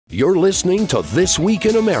You're listening to This Week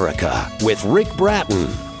in America with Rick Bratton.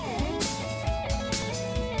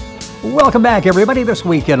 Welcome back, everybody. This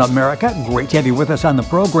Week in America. Great to have you with us on the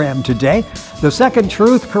program today. The Second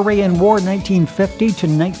Truth, Korean War, 1950 to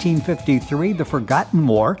 1953, the Forgotten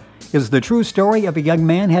War, is the true story of a young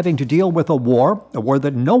man having to deal with a war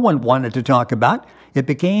that no one wanted to talk about. It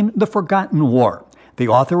became the Forgotten War. The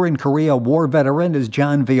author and Korea war veteran is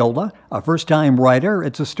John Viola, a first-time writer.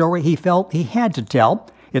 It's a story he felt he had to tell.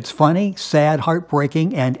 It's funny, sad,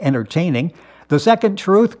 heartbreaking, and entertaining. The Second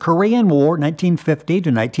Truth, Korean War, 1950 to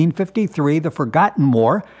 1953, The Forgotten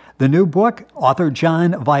War. The new book, author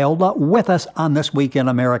John Viola, with us on This Week in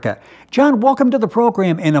America. John, welcome to the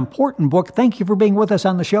program, an important book. Thank you for being with us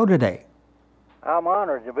on the show today. I'm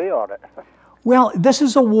honored to be on it. Well, this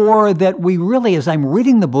is a war that we really, as I'm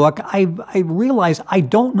reading the book, I realize I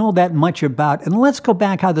don't know that much about. And let's go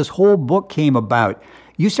back how this whole book came about.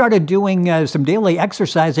 You started doing some daily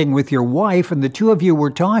exercising with your wife, and the two of you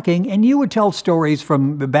were talking, and you would tell stories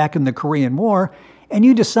from back in the Korean War, and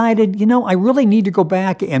you decided, I really need to go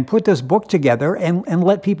back and put this book together and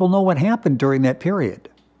let people know what happened during that period.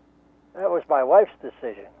 That was my wife's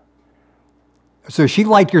decision. So she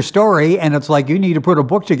liked your story, and it's like you need to put a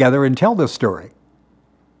book together and tell this story.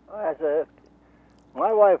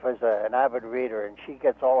 My wife is an avid reader, and she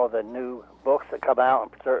gets all of the new books that come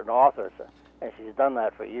out from certain authors, and she's done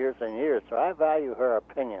that for years and years, so I value her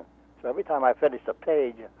opinion. So every time I finish a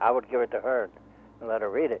page, I would give it to her and let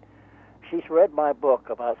her read it. She's read my book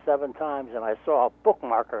about 7 times, and I saw a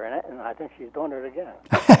bookmarker in it, and I think she's doing it again.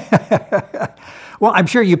 Well, I'm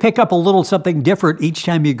sure you pick up a little something different each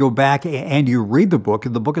time you go back and you read the book.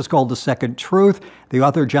 The book is called The Second Truth. The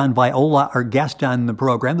author, John Viola, our guest on the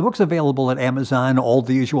program. The book's available at Amazon, all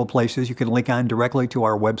the usual places. You can link on directly to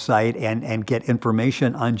our website and get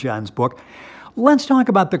information on John's book. Let's talk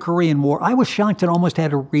about the Korean War. I was shocked and almost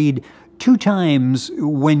had to read 2 times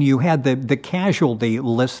when you had the casualty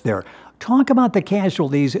list there. Talk about the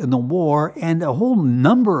casualties in the war and a whole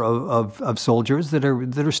number of soldiers that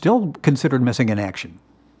are still considered missing in action.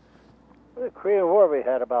 In the Korean War, we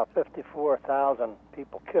had about 54,000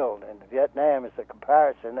 people killed. In Vietnam, as a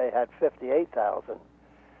comparison, they had 58,000.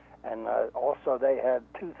 And also they had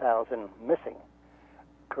 2,000 missing.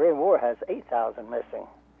 The Korean War has 8,000 missing.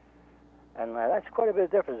 And that's quite a bit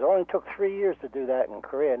of difference. It only took 3 years to do that in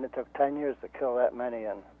Korea, and it took 10 years to kill that many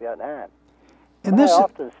in Vietnam. And I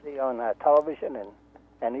often see on television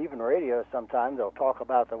and even radio sometimes, they'll talk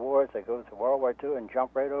about the wars. They go to World War II and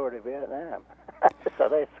jump right over to Vietnam. So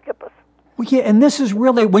they skip us. Well, yeah, and this is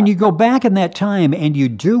really, when you go back in that time, and you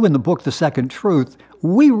do in the book The Second Truth,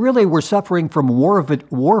 we really were suffering from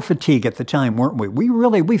war fatigue at the time, weren't we?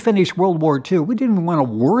 We finished World War II. We didn't want to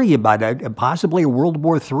worry about it, possibly World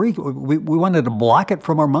War III. We wanted to block it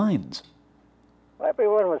from our minds. Well,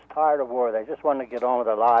 everyone was tired of war. They just wanted to get on with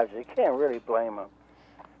their lives. You can't really blame them.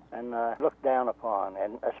 And looked down upon,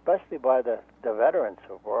 and especially by the veterans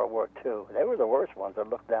of World War II. They were the worst ones that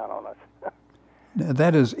looked down on us.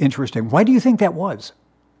 That is interesting. Why do you think that was?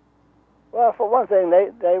 Well, for one thing,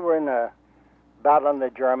 they were in battling the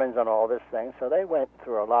Germans and all this thing, so they went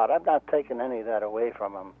through a lot. I'm not taking any of that away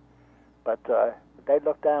from them, but they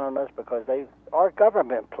looked down on us because our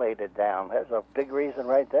government played it down. There's a big reason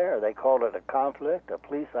right there. They called it a conflict, a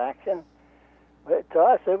police action. But to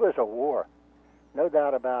us, it was a war, no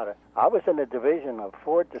doubt about it. I was in a division of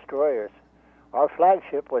 4 destroyers. Our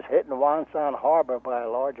flagship was hit in Wonsan Harbor by a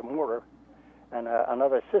large mortar, and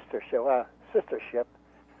another sister ship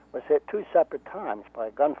was hit 2 separate times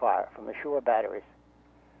by gunfire from the shore batteries.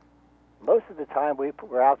 Most of the time, we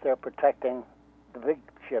were out there protecting the big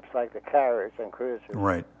ships like the carriers and cruisers.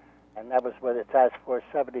 Right. And that was with the Task Force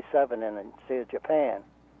 77 in the Sea of Japan.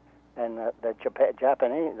 And the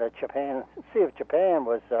Sea of Japan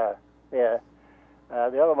was, the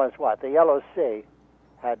other one's what? The Yellow Sea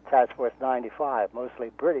had Task Force 95,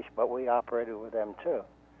 mostly British, but we operated with them too.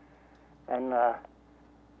 And that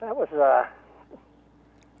was,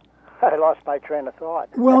 I lost my train of thought.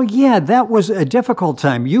 Well, yeah, that was a difficult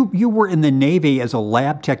time. You were in the Navy as a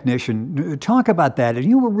lab technician. Talk about that. And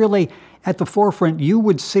you were really at the forefront. You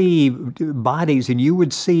would see bodies and you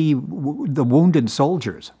would see the wounded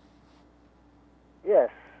soldiers. Yes.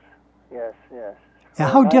 Now,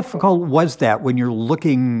 how difficult was that when you're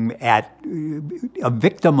looking at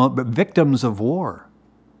victims of war?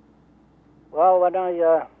 Well, when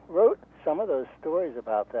I wrote some of those stories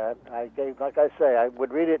about that, like I say, I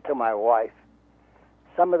would read it to my wife.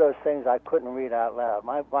 Some of those things I couldn't read out loud.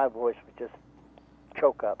 My voice would just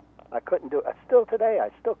choke up. I couldn't do it. Still today, I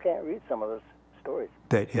still can't read some of those stories.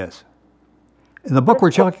 Yes. In the book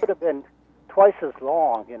we're talking... twice as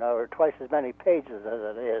long, or twice as many pages as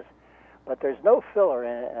it is. But there's no filler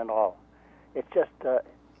in it at all. It's just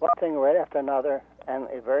one thing right after another, and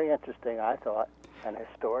very interesting, I thought, and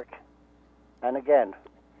historic. And again,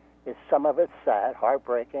 some of it's sad,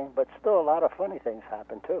 heartbreaking, but still a lot of funny things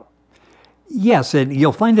happen, too. Yes, and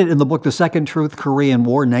you'll find it in the book, The Second Truth, Korean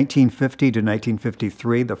War, 1950 to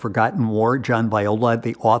 1953, The Forgotten War. John Viola,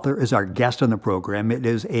 the author, is our guest on the program. It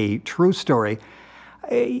is a true story.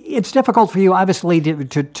 It's difficult for you, obviously,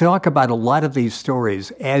 to talk about a lot of these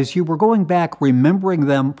stories. As you were going back, remembering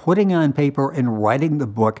them, putting on paper, and writing the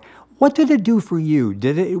book, what did it do for you?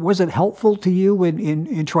 Was it helpful to you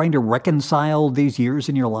in trying to reconcile these years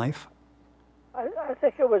in your life? I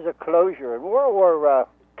think it was a closure. In World War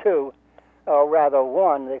II, or rather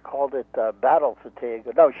one, they called it battle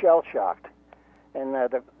fatigue. No, shell shocked. In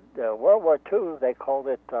the World War II, they called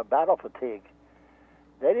it battle fatigue.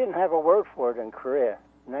 They didn't have a word for it in Korea.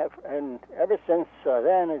 And ever since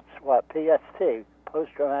then, it's what, PST,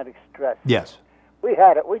 post-traumatic stress. Yes. We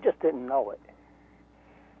had it. We just didn't know it.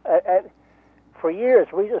 For years,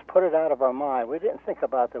 we just put it out of our mind. We didn't think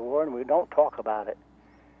about the war, and we don't talk about it.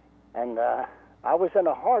 And I was in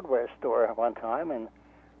a hardware store at one time, and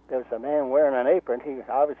there was a man wearing an apron. He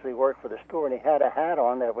obviously worked for the store, and he had a hat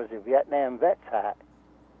on that was a Vietnam vet's hat.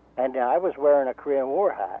 And I was wearing a Korean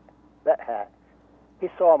War hat, vet hat. He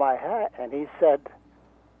saw my hat, and he said,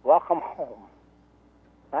 "Welcome home."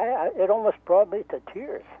 It almost brought me to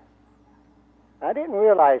tears. I didn't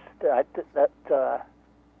realize that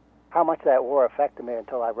how much that war affected me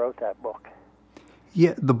until I wrote that book.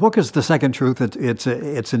 Yeah, the book is The Second Truth.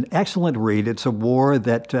 It's an excellent read. It's a war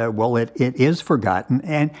that, it is forgotten.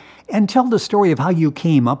 And tell the story of how you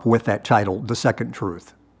came up with that title, The Second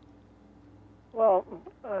Truth. Well,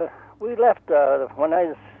 we left, when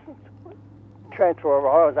I transferred over,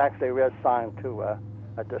 I was actually reassigned to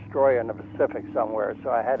a destroyer in the Pacific somewhere, so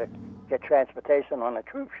I had to get transportation on a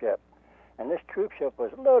troop ship. And this troop ship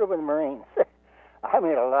was loaded with Marines. I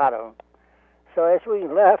mean, a lot of them. So as we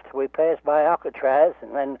left, we passed by Alcatraz,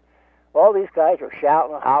 and then all these guys were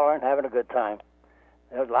shouting, hollering, having a good time.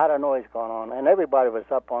 There was a lot of noise going on, and everybody was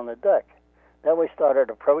up on the deck. Then we started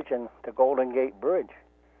approaching the Golden Gate Bridge.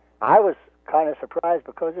 I was kind of surprised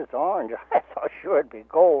because it's orange. I thought sure it'd be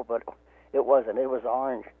gold, but it wasn't. It was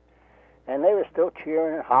orange. And they were still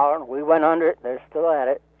cheering and hollering. We went under it. They're still at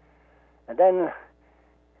it. And then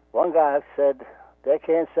one guy said, "They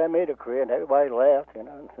can't send me to Korea," and everybody laughed,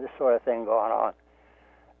 this sort of thing going on.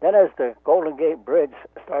 Then as the Golden Gate Bridge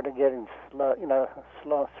started getting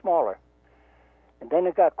smaller, and then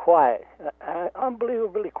it got quiet,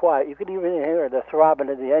 unbelievably quiet. You could even hear the throbbing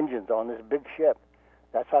of the engines on this big ship.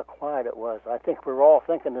 That's how quiet it was. I think we were all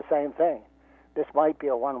thinking the same thing. This might be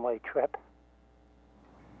a one-way trip.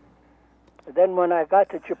 And then when I got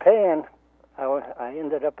to Japan, I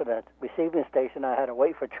ended up at a receiving station. I had to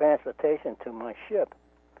wait for transportation to my ship.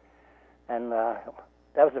 And that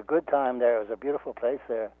was a good time there. It was a beautiful place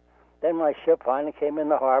there. Then my ship finally came in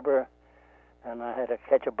the harbor, and I had to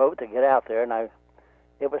catch a boat to get out there. And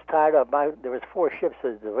it was tied up. There was 4 ships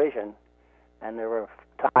in the division, and they were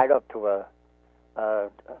tied up to a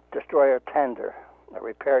destroyer tender, a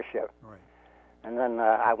repair ship. Right. And then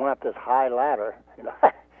I went up this high ladder,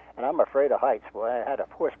 and I'm afraid of heights. Boy, I had to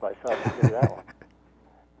force myself to do that one.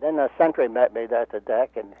 Then a sentry met me at the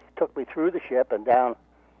deck and took me through the ship and down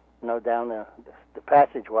the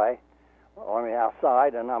passageway,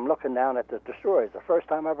 outside, and I'm looking down at the destroyers. The first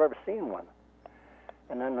time I've ever seen one.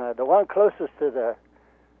 And then the one closest to the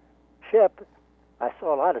ship, I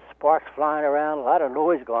saw a lot of sparks flying around, a lot of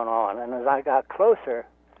noise going on. And as I got closer,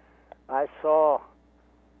 I saw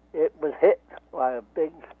it was hit by a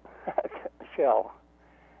big shell.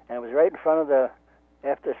 And it was right in front of the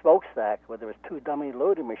after smokestack where there was 2 dummy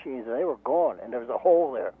loading machines, and they were gone, and there was a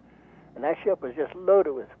hole there. And that ship was just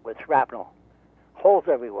loaded with shrapnel, holes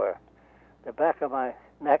everywhere. The back of my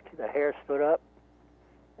neck, the hair stood up.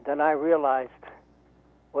 And then I realized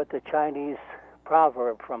what the Chinese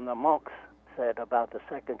proverb from the monks said about the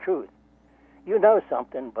second truth. You know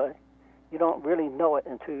something, but you don't really know it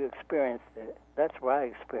until you experienced it. That's where I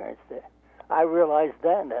experienced it. I realized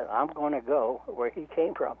then that I'm going to go where he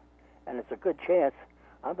came from, and it's a good chance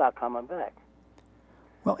I'm not coming back.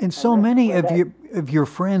 Well, and so many of your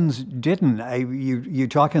friends didn't. You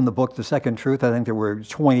talk in the book, The Second Truth. I think there were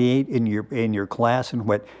 28 in your class,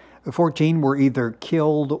 and 14 were either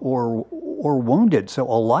killed or wounded. So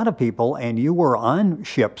a lot of people, and you were on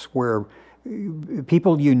ships where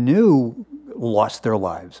people you knew lost their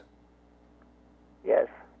lives. Yes.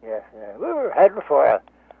 We were heading for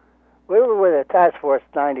we were with a Task Force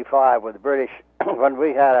 95 with the British when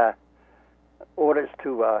we had orders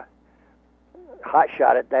to hot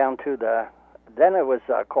shot it down to then it was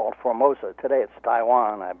called Formosa. Today it's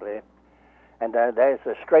Taiwan, I believe. And there's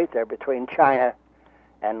a strait there between China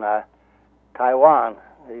and Taiwan.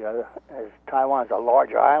 Taiwan's a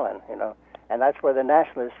large island, and that's where the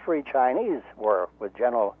nationalist Free Chinese were with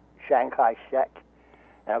General Chiang Kai-shek.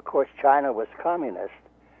 And of course, China was communist,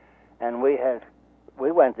 and we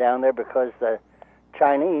went down there because the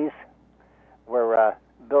Chinese were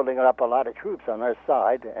building up a lot of troops on their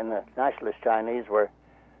side, and the nationalist Chinese were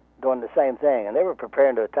doing the same thing, and they were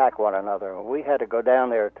preparing to attack one another. We had to go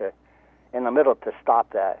down there in the middle to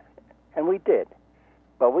stop that, and we did.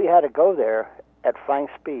 But we had to go there at flank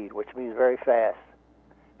speed, which means very fast.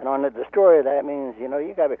 And on the destroyer, that means,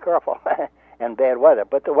 you got to be careful and bad weather.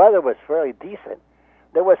 But the weather was fairly decent.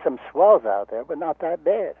 There was some swells out there, but not that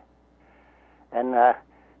bad. And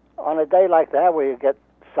on a day like that, where you get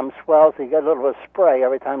some swells, you get a little bit of spray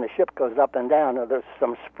every time the ship goes up and down. There's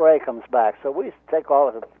some spray comes back. So we used to take all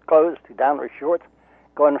of the clothes down to the shorts,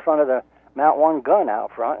 go in front of the mount one gun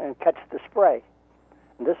out front, and catch the spray.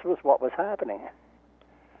 And this was what was happening.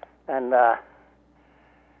 And I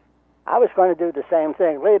was going to do the same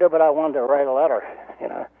thing later, but I wanted to write a letter,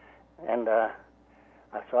 And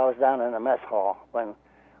so I was down in the mess hall when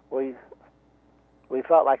we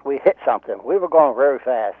felt like we hit something. We were going very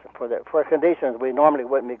fast. For conditions, we normally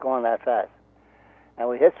wouldn't be going that fast. And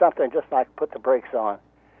we hit something just like put the brakes on.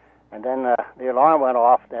 And then the alarm went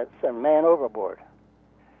off that said man overboard.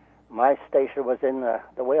 My station was in the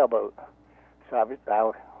whaleboat. So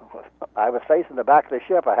I was facing the back of the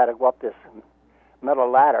ship. I had to go up this metal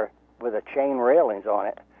ladder with a chain railings on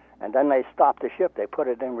it. And then they stopped the ship. They put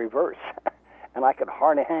it in reverse. And I could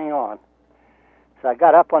hardly hang on. So I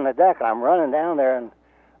got up on the deck, and I'm running down there, and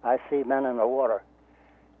I see men in the water.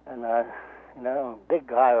 And, a big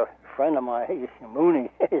guy, a friend of mine, Mooney,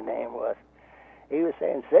 his name was, he was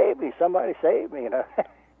saying, save me, somebody save me,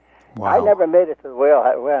 Wow. I never made it to the whale,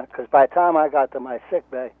 because by the time I got to my sick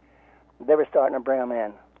bay, they were starting to bring him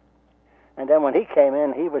in. And then when he came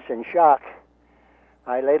in, he was in shock.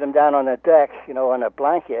 I laid him down on the deck, on a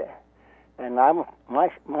blanket, and my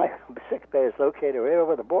sick bay is located right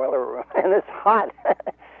over the boiler room, and it's hot.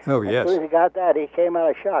 Oh, yes. As soon as he got that, he came out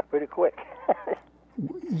of shock pretty quick.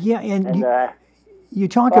 Yeah, and you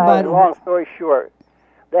talk about... Long story short,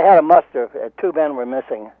 they had a muster. 2 men were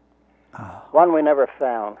missing. Oh. One we never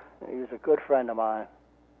found. He was a good friend of mine.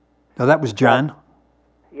 Now, that was John?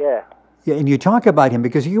 Yeah. Yeah, and you talk about him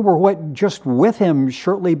because you were just with him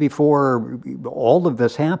shortly before all of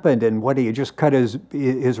this happened, and he just cut his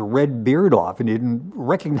red beard off, and you didn't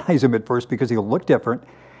recognize him at first because he looked different.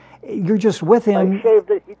 You're just with him.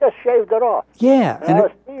 He just shaved it off. Yeah. And I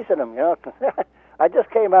was teasing him, I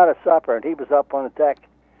just came out of supper, and he was up on the deck,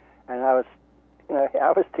 and I was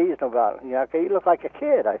teasing him about him. You look like a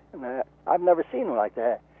kid. I've never seen him like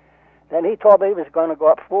that. Then he told me he was going to go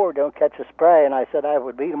up forward, don't catch a spray, and I said I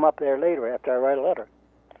would meet him up there later after I write a letter.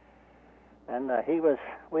 And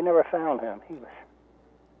we never found him.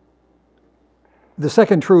 The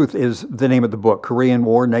Second Truth is the name of the book, Korean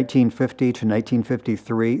War, 1950 to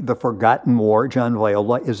 1953, The Forgotten War. John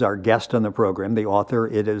Viola is our guest on the program, the author.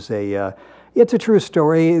 It's a true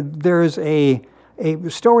story. There's a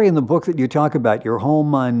story in the book that you talk about. You're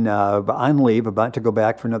home on leave, about to go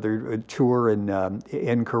back for another tour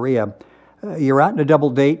in Korea. You're out in a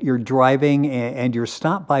double date, you're driving, and you're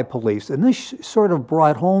stopped by police. And this sort of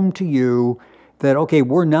brought home to you that, okay,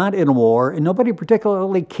 we're not in a war, and nobody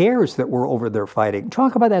particularly cares that we're over there fighting.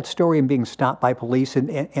 Talk about that story and being stopped by police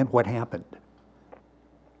and what happened.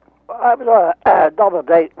 Well, I was on a double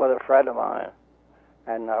date with a friend of mine,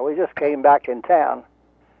 and we just came back in town.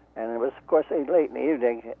 And it was, of course, late in the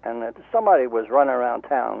evening, and somebody was running around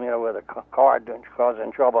town, with a car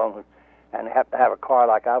causing trouble, and have to have a car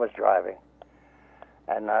like I was driving.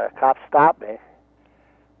 And the cop stopped me,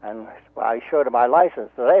 and I showed him my license.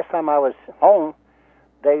 The last time I was home,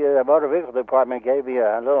 the motor vehicle department gave me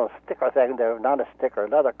a little sticker thing, not a sticker,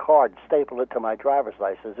 another card, stapled it to my driver's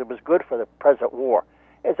license. It was good for the present war.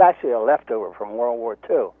 It's actually a leftover from World War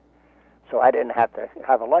II, so I didn't have to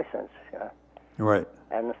have a license. Right.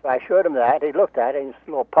 And so I showed him that. He looked at it. He was a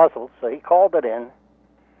little puzzled, so he called it in.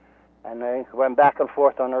 And they went back and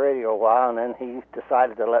forth on the radio a while, and then he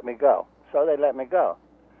decided to let me go. So they let me go.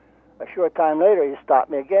 A short time later, he stopped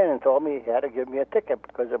me again and told me he had to give me a ticket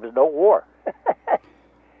because there was no war.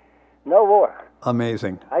 No war.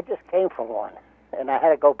 Amazing. I just came from one, and I had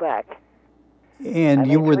to go back. And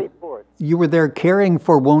you were there caring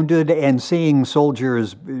for wounded and seeing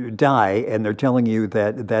soldiers die, and they're telling you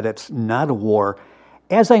that it's not a war.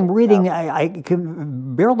 As I'm reading, I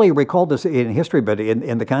can barely recall this in history, but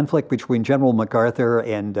in the conflict between General MacArthur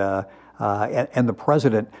and and the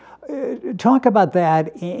president. Talk about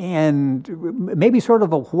that, and maybe sort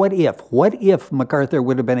of a what if. What if MacArthur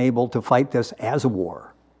would have been able to fight this as a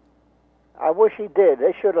war? I wish he did.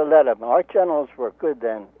 They should have let him. Our generals were good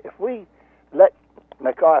then. If we let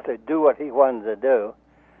MacArthur do what he wanted to do,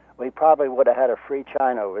 we probably would have had a free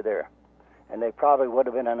China over there, and they probably would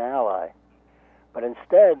have been an ally. But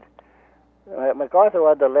instead, MacArthur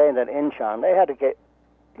had to land at Incheon. They had to get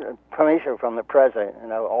permission from the president,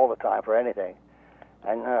 all the time for anything.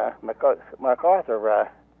 And MacArthur,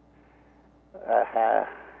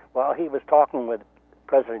 he was talking with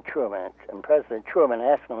President Truman, and President Truman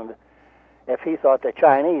asked him if he thought the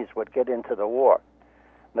Chinese would get into the war.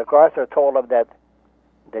 MacArthur told him that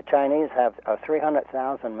the Chinese have a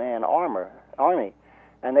 300,000-man army,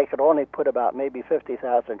 and they could only put about maybe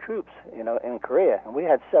 50,000 troops, in Korea. And we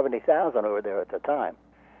had 70,000 over there at the time.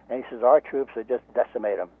 And he says, our troops would just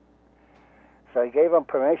decimate them. So he gave them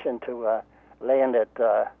permission to land at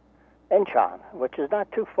Incheon, which is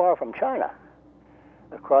not too far from China,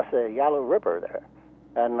 across the Yalu River there.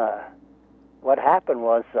 And what happened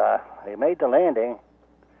was they made the landing,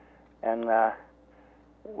 and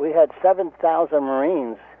we had 7,000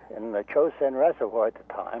 Marines in the Chosin Reservoir at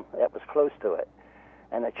the time. That was close to it.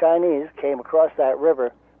 And the Chinese came across that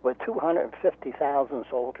river with 250,000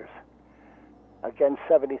 soldiers against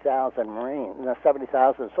 70,000 Marines,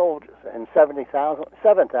 70,000 soldiers, and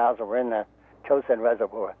 7,000 were in the Chosin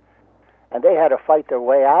Reservoir. And they had to fight their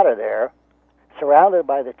way out of there, surrounded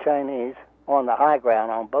by the Chinese on the high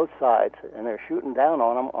ground on both sides, and they're shooting down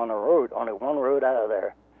on them on a road, only one road out of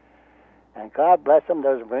there. And God bless them,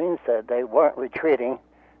 those Marines said they weren't retreating,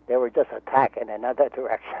 they were just attacking in another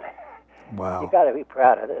direction. Wow. You got to be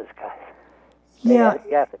proud of those guys. Yeah.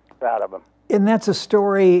 You have to be proud of them. And that's a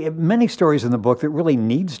story, many stories in the book that really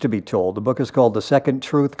needs to be told. The book is called The Second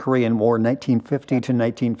Truth, Korean War, 1950 to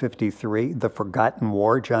 1953, The Forgotten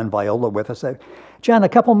War. John Viola with us. John, a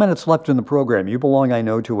couple minutes left in the program. You belong, I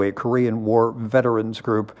know, to a Korean War veterans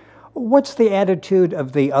group. What's the attitude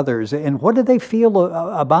of the others, and what do they feel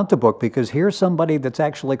about the book? Because here's somebody that's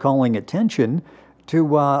actually calling attention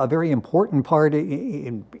to a very important part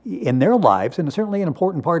in their lives, and certainly an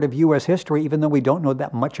important part of U.S. history, even though we don't know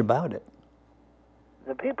that much about it.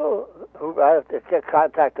 The people who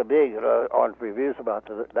contacted me on reviews about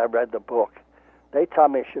that read the book, they tell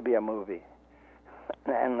me it should be a movie.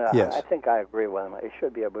 And yes. I think I agree with them. It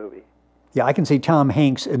should be a movie. Yeah, I can see Tom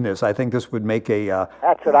Hanks in this. I think this would make a...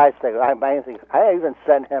 That's what I think. I even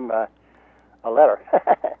sent him a letter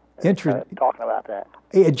talking about that.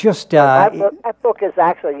 It just... that book is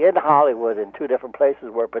actually in Hollywood in two different places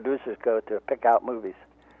where producers go to pick out movies,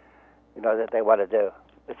 that they want to do.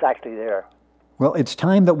 It's actually there. Well, it's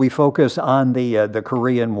time that we focus on the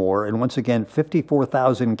Korean War, and once again,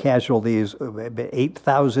 54,000 casualties,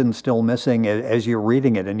 8,000 still missing as you're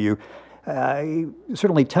reading it, and you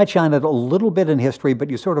certainly touch on it a little bit in history, but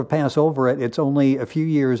you sort of pass over it. It's only a few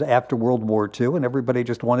years after World War II, and everybody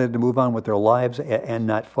just wanted to move on with their lives and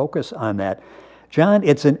not focus on that. John,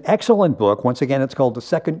 it's an excellent book. Once again, it's called The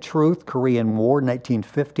Second Truth, Korean War,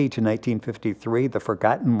 1950 to 1953, The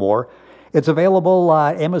Forgotten War. It's available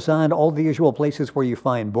Amazon, all the usual places where you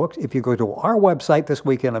find books. If you go to our website,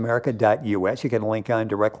 thisweekinamerica.us, you can link on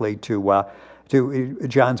directly to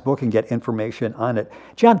John's book and get information on it.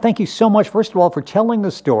 John, thank you so much, first of all, for telling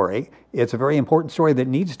the story. It's a very important story that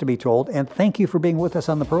needs to be told, and thank you for being with us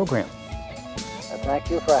on the program. Thank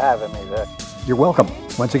you for having me, Vic. You're welcome.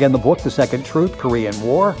 Once again, the book, The Second Truth, Korean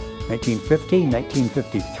War, 1950,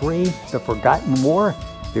 1953, The Forgotten War.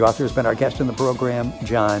 The author has been our guest in the program,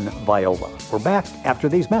 John Viola. We're back after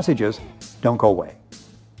these messages. Don't go away.